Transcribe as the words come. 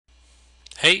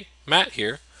Hey, Matt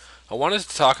here. I wanted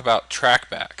to talk about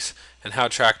trackbacks and how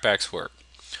trackbacks work.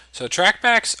 So,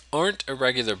 trackbacks aren't a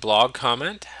regular blog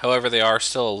comment, however, they are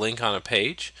still a link on a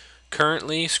page.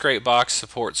 Currently, Scrapebox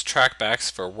supports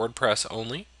trackbacks for WordPress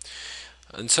only.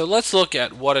 And so, let's look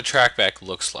at what a trackback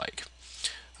looks like.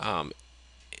 Um,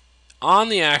 on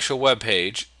the actual web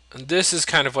page, this is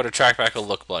kind of what a trackback will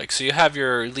look like. So, you have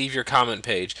your leave your comment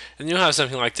page, and you'll have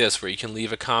something like this where you can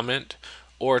leave a comment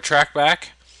or a trackback.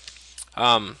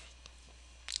 Um,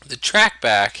 The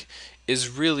trackback is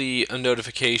really a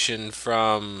notification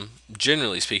from,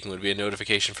 generally speaking, would be a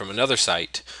notification from another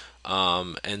site.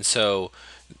 And so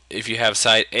if you have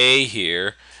site A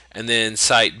here, and then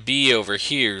site B over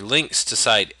here links to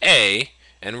site A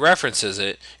and references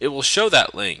it, it will show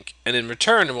that link. And in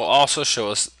return, it will also show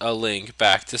us a link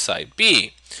back to site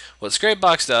B. What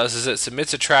Scrapebox does is it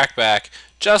submits a trackback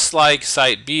just like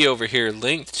site B over here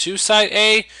linked to site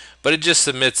A, but it just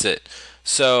submits it.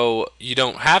 So you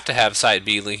don't have to have site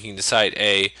B linking to site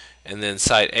A, and then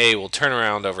site A will turn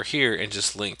around over here and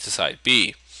just link to site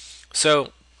B.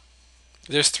 So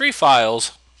there's three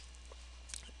files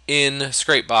in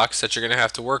Scrapebox that you're going to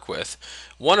have to work with.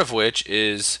 One of which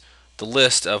is the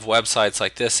list of websites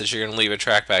like this that you're going to leave a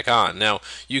trackback on. Now,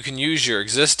 you can use your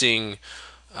existing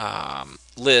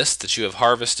list that you have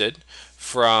harvested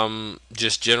from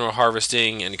just general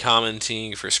harvesting and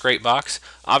commenting for Scrapebox.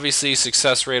 Obviously,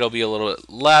 success rate will be a little bit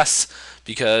less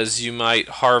because you might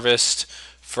harvest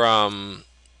from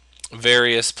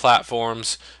various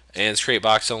platforms, and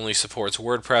Scrapebox only supports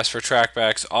WordPress for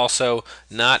trackbacks. Also,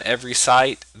 not every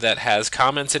site that has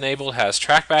comments enabled has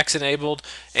trackbacks enabled,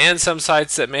 and some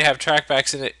sites that may have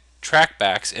trackbacks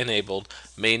enabled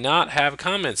may not have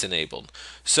comments enabled.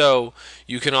 So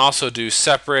you can also do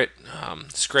separate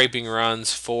scraping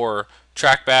runs for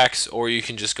trackbacks, or you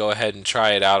can just go ahead and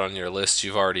try it out on your list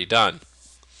you've already done.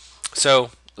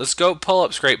 So let's go pull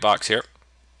up Scrapebox here.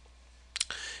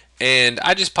 And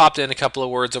I just popped in a couple of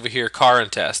words over here, car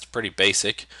and test, pretty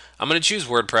basic. I'm going to choose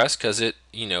WordPress because it,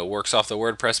 works off the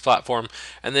WordPress platform.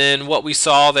 And then what we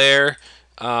saw there,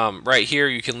 right here,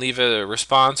 you can leave a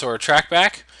response or a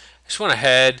trackback. I just went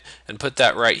ahead and put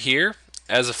that right here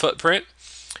as a footprint.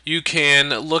 You can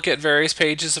look at various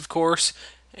pages, of course,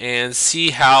 and see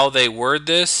how they word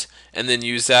this, and then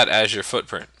use that as your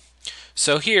footprint.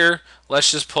 So here,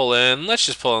 let's just pull in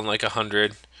like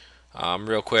 100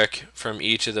 real quick from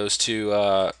each of those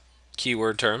two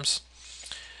keyword terms.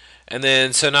 And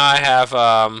then, so now I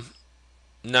have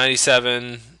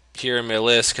 97 here in my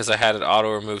list because I had it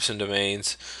auto remove some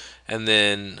domains. And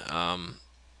then,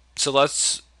 so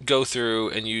let's go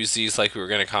through and use these like we were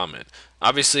going to comment.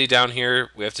 Obviously, down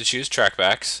here, we have to choose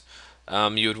trackbacks.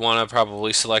 You would want to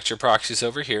probably select your proxies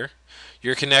over here.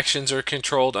 Your connections are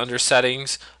controlled under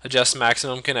settings, adjust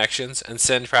maximum connections, and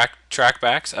send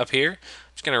trackbacks up here.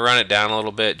 I'm just going to run it down a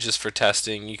little bit just for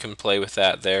testing. You can play with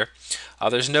that there.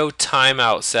 There's no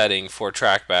timeout setting for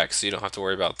trackbacks, so you don't have to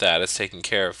worry about that. It's taken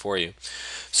care of for you.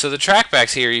 So the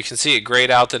trackbacks here, you can see it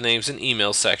grayed out the names and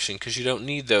email section because you don't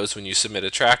need those when you submit a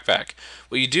trackback.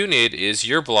 What you do need is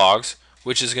your blogs,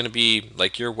 which is going to be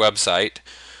like your website,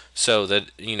 so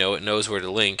that it knows where to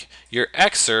link. Your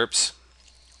excerpts,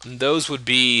 those would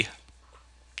be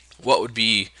what would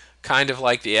be kind of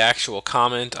like the actual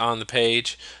comment on the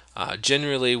page.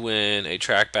 Generally, when a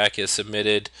trackback is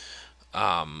submitted,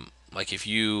 like if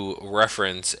you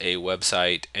reference a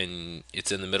website and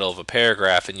it's in the middle of a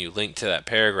paragraph and you link to that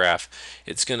paragraph,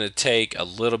 it's going to take a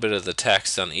little bit of the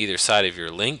text on either side of your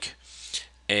link,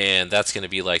 and that's going to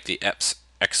be like the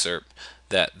excerpt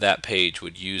that that page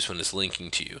would use when it's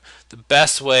linking to you. The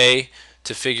best way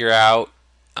to figure out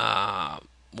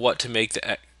what to make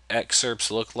the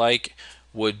excerpts look like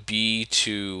would be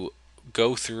to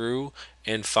go through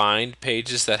and find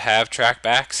pages that have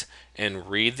trackbacks and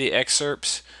read the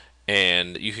excerpts,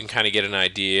 and you can kind of get an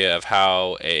idea of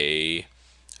how a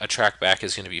trackback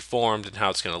is going to be formed and how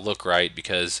it's going to look right,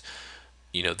 because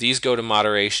these go to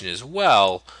moderation as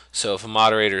well. So if a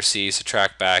moderator sees a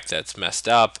trackback that's messed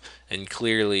up and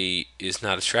clearly is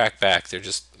not a trackback, they're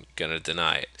just going to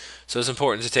deny it. So it's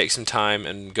important to take some time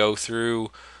and go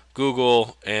through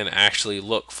Google and actually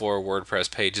look for WordPress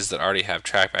pages that already have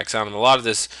trackbacks on them. A lot of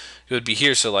this would be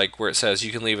here, so like where it says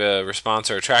you can leave a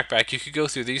response or a trackback, you could go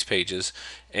through these pages,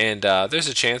 and there's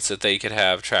a chance that they could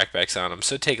have trackbacks on them.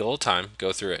 So take a little time,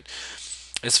 go through it.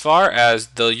 As far as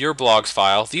the Your Blogs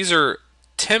file, these are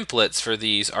templates for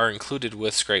these are included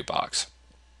with Scrapebox.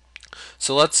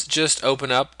 So let's just open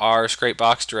up our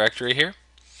Scrapebox directory here.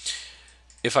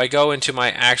 If I go into my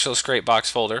actual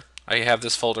Scrapebox folder, I have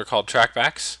this folder called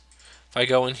Trackbacks. If I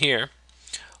go in here,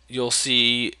 you'll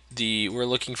see we're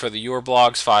looking for the Your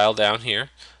Blogs file down here.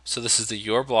 So this is the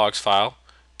Your Blogs file.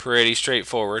 Pretty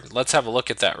straightforward. Let's have a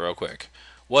look at that real quick.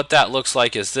 What that looks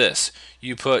like is this.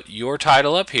 You put your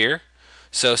title up here.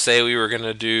 So say we were going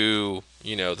to do,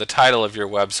 the title of your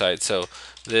website. So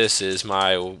this is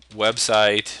my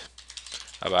website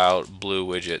about blue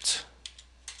widgets.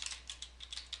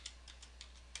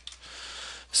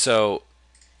 So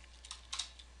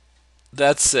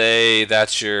let's say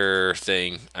that's your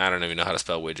thing. I don't even know how to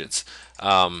spell widgets.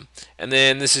 And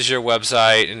then this is your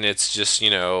website, and it's just,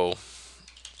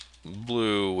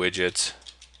 blue widgets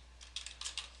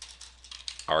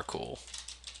are cool.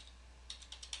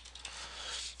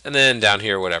 And then down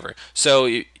here, whatever. So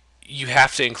you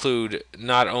have to include,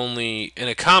 not only in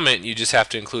a comment, you just have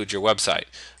to include your website,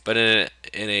 but in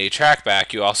a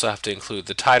trackback, you also have to include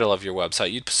the title of your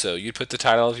website. So you'd put the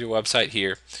title of your website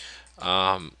here,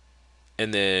 and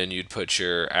then you'd put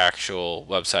your actual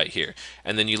website here,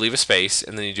 and then you leave a space,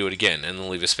 and then you do it again, and then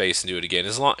leave a space and do it again,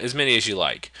 as many as you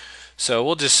like. So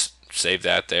we'll just save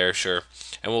that there, sure,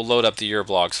 and we'll load up the Your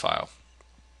Blogs file.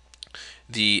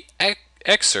 The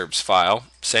excerpts file,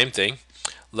 same thing,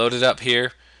 load it up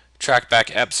here.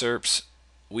 Trackback excerpts,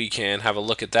 we can have a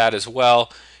look at that as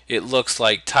well. It looks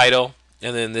like title,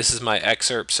 and then this is my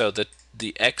excerpt, so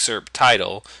the excerpt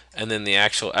title, and then the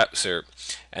actual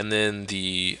excerpt, and then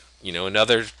the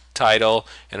another title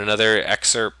and another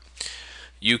excerpt.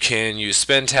 You can use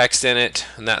spin text in it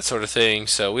and that sort of thing,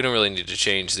 so we don't really need to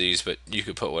change these, but you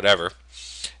could put whatever.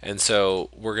 And so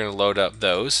we're going to load up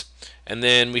those, and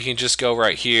then we can just go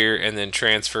right here and then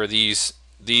transfer these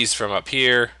from up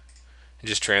here and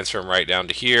just transfer them right down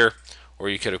to here. Or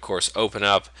you could of course open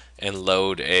up and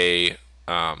load a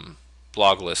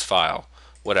blog list file,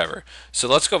 whatever. So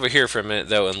let's go over here for a minute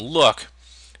though and look.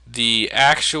 The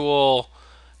actual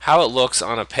how it looks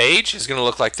on a page is going to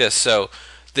look like this. So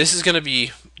this is going to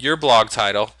be your blog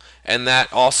title, and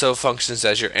that also functions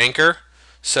as your anchor.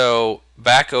 So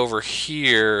back over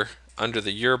here under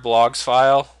the Your Blogs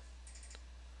file,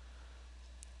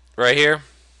 right here,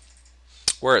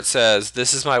 where it says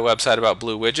this is my website about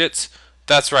blue widgets,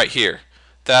 that's right here.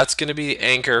 That's going to be the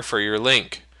anchor for your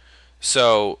link.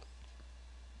 So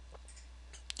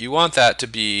you want that to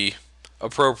be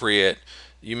appropriate.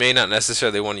 You may not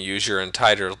necessarily want to use your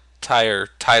entire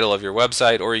title of your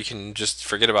website, or you can just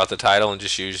forget about the title and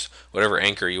just use whatever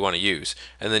anchor you want to use,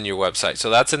 and then your website. So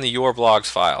that's in the Your Blogs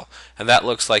file, and that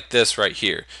looks like this right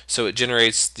here. So it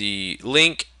generates the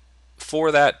link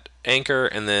for that anchor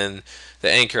and then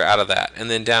the anchor out of that.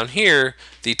 And then down here,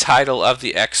 the title of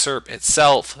the excerpt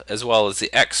itself, as well as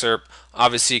the excerpt,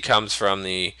 obviously comes from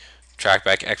the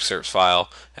trackback excerpts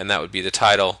file, and that would be the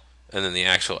title and then the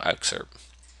actual excerpt.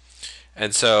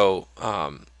 And so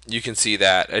you can see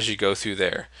that as you go through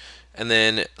there. And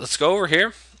then let's go over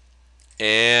here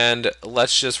and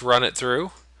let's just run it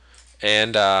through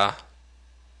and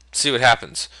see what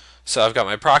happens. So I've got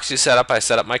my proxy set up, I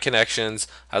set up my connections,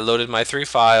 I loaded my 3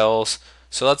 files.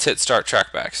 So let's hit Start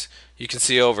Trackbacks. You can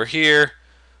see over here,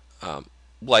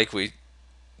 like we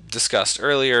discussed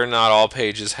earlier, not all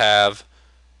pages have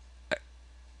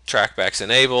trackbacks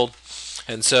enabled.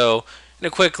 And so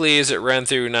quickly as it ran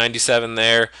through 97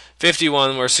 there,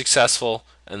 51 were successful,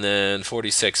 and then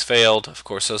 46 failed. Of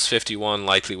course, those 51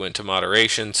 likely went to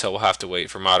moderation, so we'll have to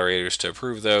wait for moderators to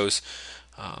approve those.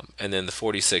 And then the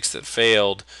 46 that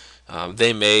failed,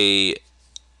 they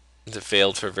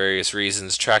failed for various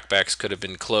reasons. Trackbacks could have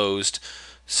been closed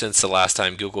since the last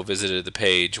time Google visited the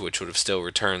page, which would have still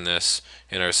returned this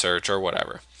in our search or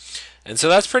whatever. And so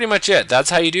that's pretty much it. That's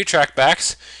how you do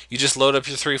trackbacks. You just load up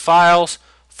your 3 files,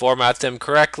 format them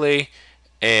correctly,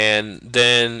 and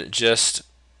then just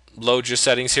load your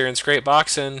settings here in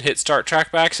Scrapebox and hit Start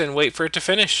Trackbacks and wait for it to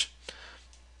finish.